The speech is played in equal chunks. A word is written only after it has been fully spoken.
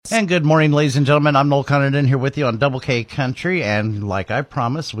And good morning, ladies and gentlemen. I'm Noel Condon here with you on Double K Country. And like I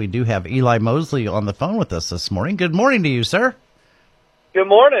promised, we do have Eli Mosely on the phone with us this morning. Good morning to you, sir. Good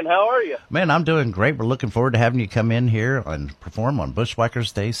morning. How are you? Man, I'm doing great. We're looking forward to having you come in here and perform on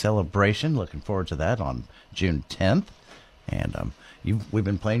Bushwacker's Day celebration. Looking forward to that on June 10th. And we've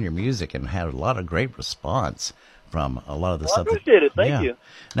been playing your music and had a lot of great response from a lot of the stuff. I appreciate it. Thank you.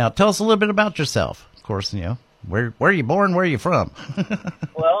 Now, tell us a little bit about yourself. Of course, where are you born? Where are you from?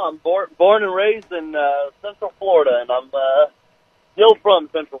 Well, I'm born and raised in Central Florida, and I'm still from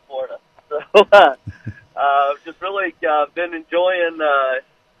Central Florida. So just really been enjoying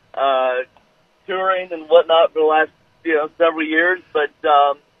touring and whatnot for the last several years. But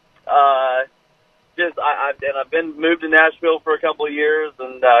I've been moved to Nashville for a couple of years,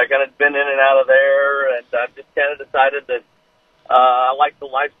 and kind of been in and out of there, and I've just kind of decided that I like the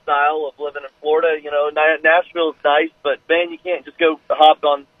lifestyle of living in Florida. Nashville's nice, but man, you can't just go hop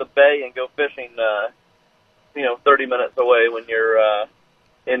on the bay and go fishing 30 minutes away when you're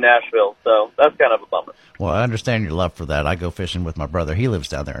in Nashville. So that's kind of a bummer. Well, I understand your love for that. I go fishing with my brother. He lives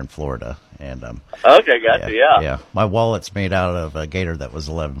down there in Florida, and okay, gotcha. Yeah. My wallet's made out of a gator that was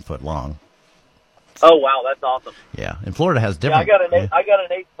 11 foot long. Oh wow, that's awesome. Yeah, and Florida has different. Yeah, I got an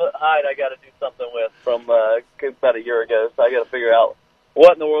 8-foot hide I got to do something with from about a year ago, so I got to figure out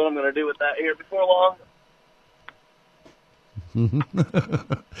what in the world I'm going to do with that here before long.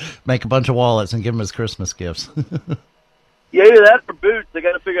 Make a bunch of wallets and give them as Christmas gifts. Yeah, either that or boots. I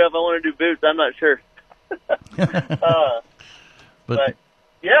got to figure out if I want to do boots. I'm not sure. But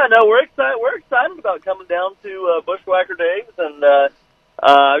yeah, no, we're excited. We're excited about coming down to Bushwacker Days, and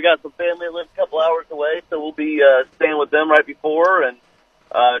I've got some family that lives a couple hours away, so we'll be staying with them right before and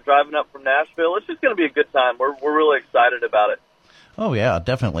driving up from Nashville. It's just going to be a good time. We're really excited about it. Oh, yeah,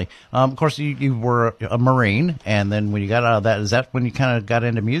 definitely. Of course, you were a Marine, and then when you got out of that, is that when you kind of got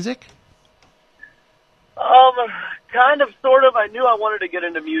into music? Kind of, sort of. I knew I wanted to get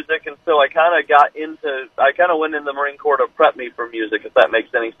into music, and so I kind of went in the Marine Corps to prep me for music, if that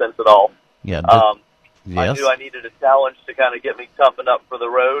makes any sense at all. Yeah. Yes. I knew I needed a challenge to kind of get me toughened up for the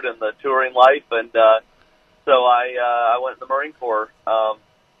road and the touring life, and so I went in the Marine Corps,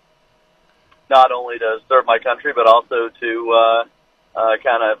 not only to serve my country, but also to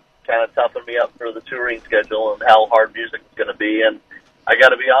kind of toughen me up for the touring schedule and how hard music is going to be. And I got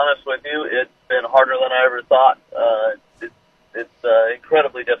to be honest with you, it's been harder than I ever thought. It's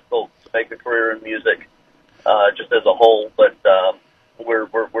incredibly difficult to make a career in music, just as a whole, but we're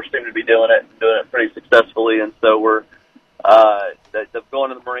seeming to be doing it pretty successfully, and so we're going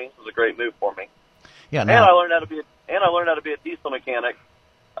to the Marines was a great move for me. Yeah, and I learned how to be a diesel mechanic,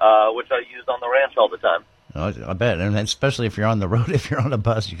 which I use on the ranch all the time. I bet, and especially if you're on the road, if you're on a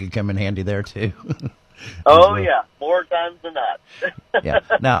bus, you can come in handy there too. Oh yeah, more times than not. Yeah.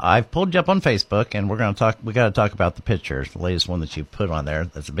 Now I've pulled you up on Facebook, and we got to talk about the picture, the latest one that you put on there.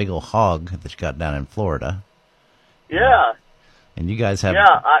 That's a big old hog that you got down in Florida. Yeah. And you guys have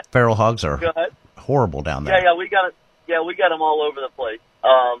feral hogs are horrible down there. Yeah, we got them all over the place.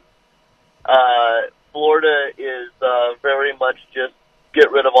 Florida is very much just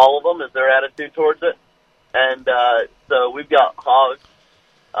get rid of all of them is their attitude towards it, and so we've got hogs.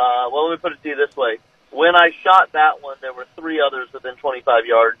 Well, let me put it to you this way: when I shot that one, there were 3 others within 25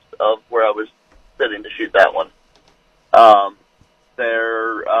 yards of where I was sitting to shoot that one.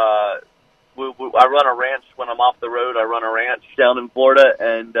 I run a ranch when I'm off the road. I run a ranch down in Florida,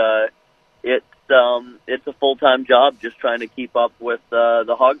 and it's a full-time job just trying to keep up with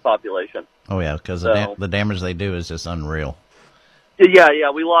the hog population. Oh yeah, because the damage they do is just unreal. Yeah,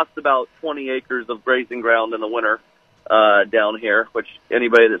 we lost about 20 acres of grazing ground in the winter down here, which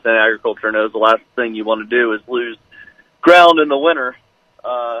anybody that's in agriculture knows the last thing you want to do is lose ground in the winter.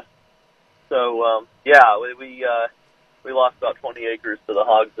 We lost about 20 acres to the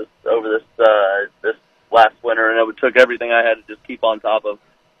hogs over this last winter, and it took everything I had to just keep on top of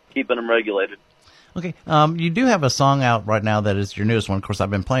keeping them regulated. Okay, you do have a song out right now that is your newest one. Of course,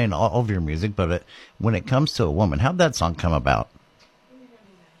 I've been playing all of your music, but when it comes to a woman, how'd that song come about?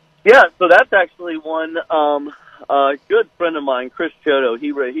 Yeah, so that's actually one a good friend of mine, Chris Chodo.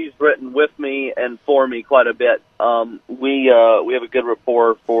 He's written with me and for me quite a bit. We have a good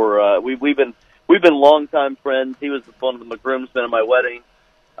rapport. We've been longtime friends. He was one of the groomsmen at my wedding,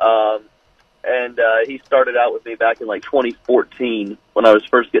 and he started out with me back in like 2014 when I was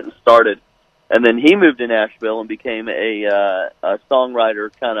first getting started. And then he moved to Nashville and became a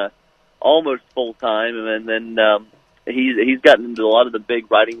songwriter, kind of almost full time. And then he's gotten into a lot of the big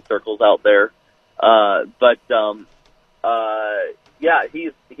writing circles out there.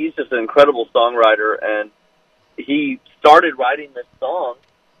 He's just an incredible songwriter. And he started writing this song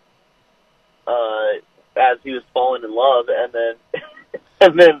he was falling in love, and then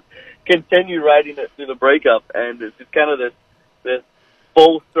and then continued writing it through the breakup. And it's just kind of this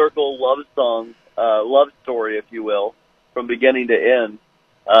full circle love song, love story, if you will, from beginning to end.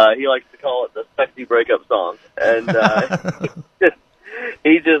 He likes to call it the sexy breakup song, and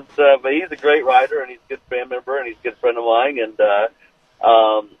but he's a great writer, and he's a good band member, and he's a good friend of mine, and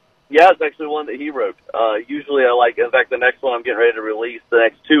yeah, it's actually one that he wrote. Usually I like, in fact, the next one I'm getting ready to release, the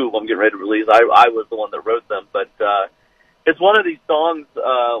next two I'm getting ready to release, I was the one that wrote them, but it's one of these songs,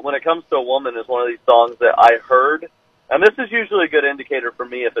 when it comes to a woman, it's one of these songs that I heard, and this is usually a good indicator for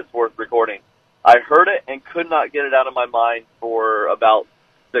me if it's worth recording. I heard it and could not get it out of my mind for about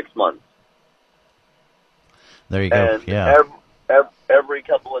 6 months. There you go. And yeah. Every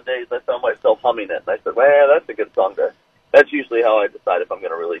couple of days I found myself humming it, and I said, "Man, that's a good song there." That's usually how I decide if I'm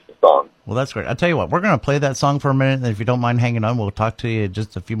going to release a song. Well, that's great. I'll tell you what, we're going to play that song for a minute, and if you don't mind hanging on, we'll talk to you in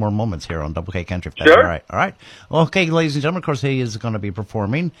just a few more moments here on Double K Country. If that's sure. All right. All right. Well, okay, ladies and gentlemen, of course, he is going to be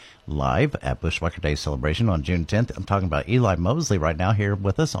performing live at Bushwacker Day Celebration on June 10th. I'm talking about Eli Mosely right now here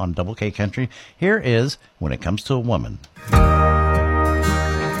with us on Double K Country. Here is When It Comes to a Woman.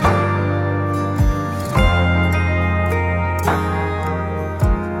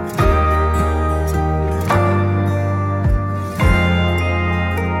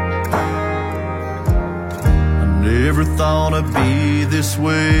 Never thought I'd be this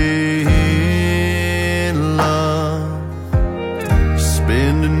way in love,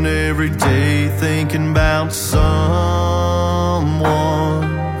 spending every day thinking about someone.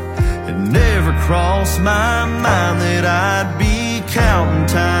 It never crossed my mind that I'd be counting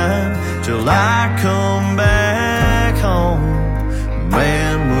time till I come back home.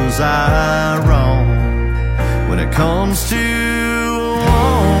 Man, was I wrong when it comes to a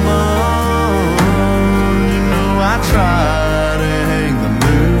woman. I try to hang the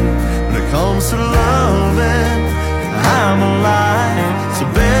moon. When it comes to loving, I'm alive. It's the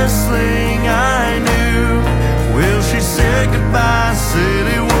best thing I knew. Well, she said goodbye, said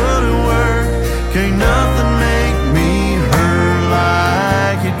it wouldn't work. Can't nothing make me hurt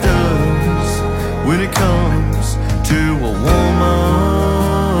like it does when it comes to a woman.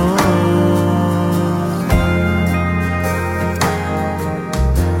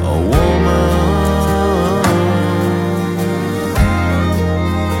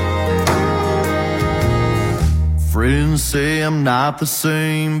 Friends say I'm not the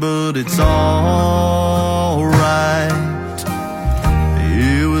same, but it's alright.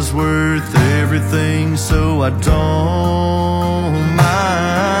 It was worth everything, so I don't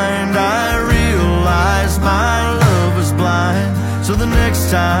mind. I realize my love is blind, so the next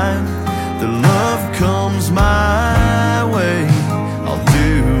time the love comes my way, I'll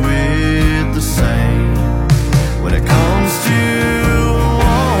do it the same. When it comes to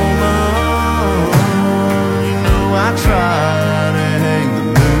I try to hang the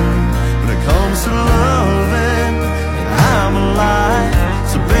moon. When it comes to loving, I'm alive.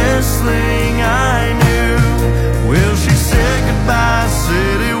 It's the best thing I knew. Well, she said goodbye,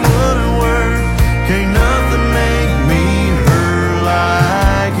 said it wouldn't work. Can't nothing make me hurt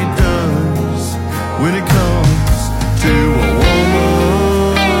like it does when it comes to a woman.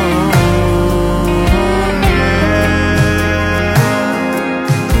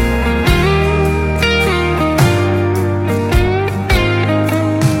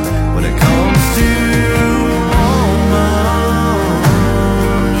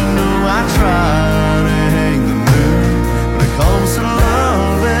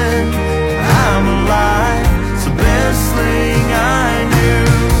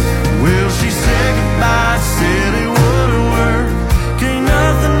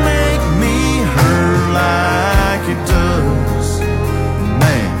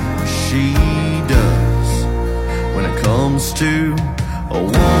 To a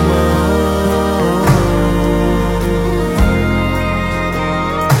woman,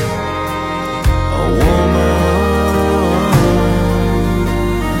 a woman.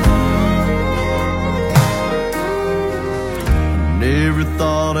 Never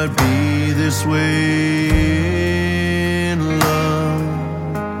thought I'd be this way in love,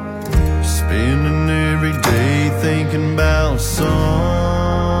 spending every day thinking about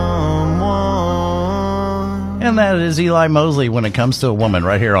And that is Eli Mosely, When It Comes to a Woman,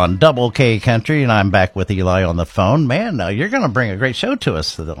 right here on Double K Country. And I'm back with Eli on the phone. Man, you're going to bring a great show to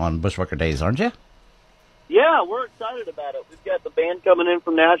us on Bushwacker Days, aren't you? Yeah, we're excited about it. We've got the band coming in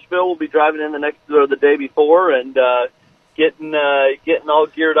from Nashville. We'll be driving in the day before and getting all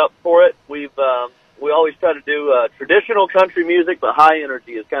geared up for it. We always try to do traditional country music, but high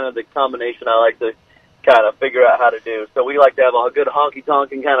energy is kind of the combination I like to kind of figure out how to do. So we like to have a good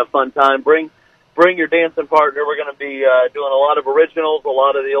honky-tonk and kind of fun time. Bring bring your dancing partner. We're going to be doing a lot of originals, a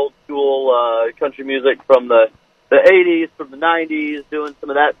lot of the old school country music from the 80s, from the 90s, doing some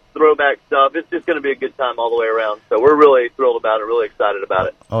of that throwback stuff. It's just going to be a good time all the way around. So we're really thrilled about it, really excited about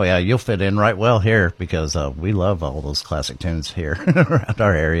it. Oh, yeah, you'll fit in right well here because we love all those classic tunes here around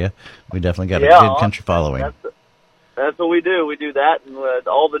our area. We definitely got a good country following. That's what we do. We do that, and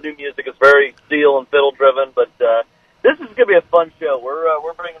all the new music is very steel and fiddle driven. But this is going to be a fun show.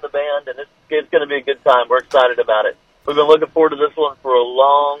 We're bringing the band, and it's going to be a good time. We're excited about it. We've been looking forward to this one for a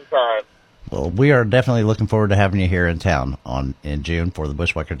long time. Well, we are definitely looking forward to having you here in town in June for the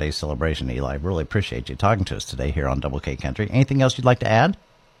Bushwacker Day celebration, Eli. Really appreciate you talking to us today here on Double K Country. Anything else you'd like to add?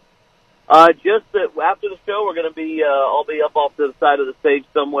 Just that after the show, we're going to be, I'll be up off to the side of the stage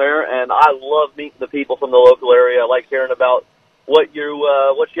somewhere, and I love meeting the people from the local area. I like hearing about what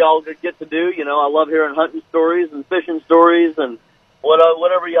y'all get to do. You know, I love hearing hunting stories and fishing stories and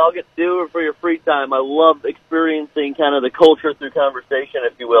whatever y'all get to do for your free time. I love experiencing kind of the culture through conversation,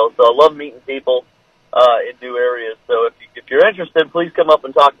 if you will. So I love meeting people in new areas. So if you're interested, please come up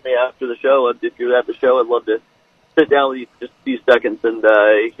and talk to me after the show. If you're at the show, I'd love to sit down with you for just a few seconds and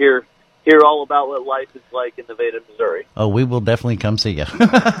hear all about what life is like in Nevada, Missouri. Oh, we will definitely come see you.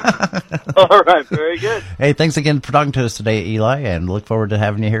 All right, very good. Hey, thanks again for talking to us today, Eli, and look forward to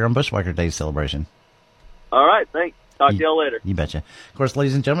having you here on Bushwacker Day celebration. All right, thanks. Talk to y'all later. You betcha. Of course,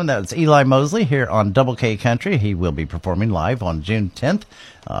 ladies and gentlemen, that's Eli Mosely here on Double K Country. He will be performing live on June 10th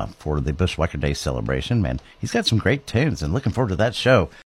for the Bushwacker Day celebration. Man, he's got some great tunes, and looking forward to that show.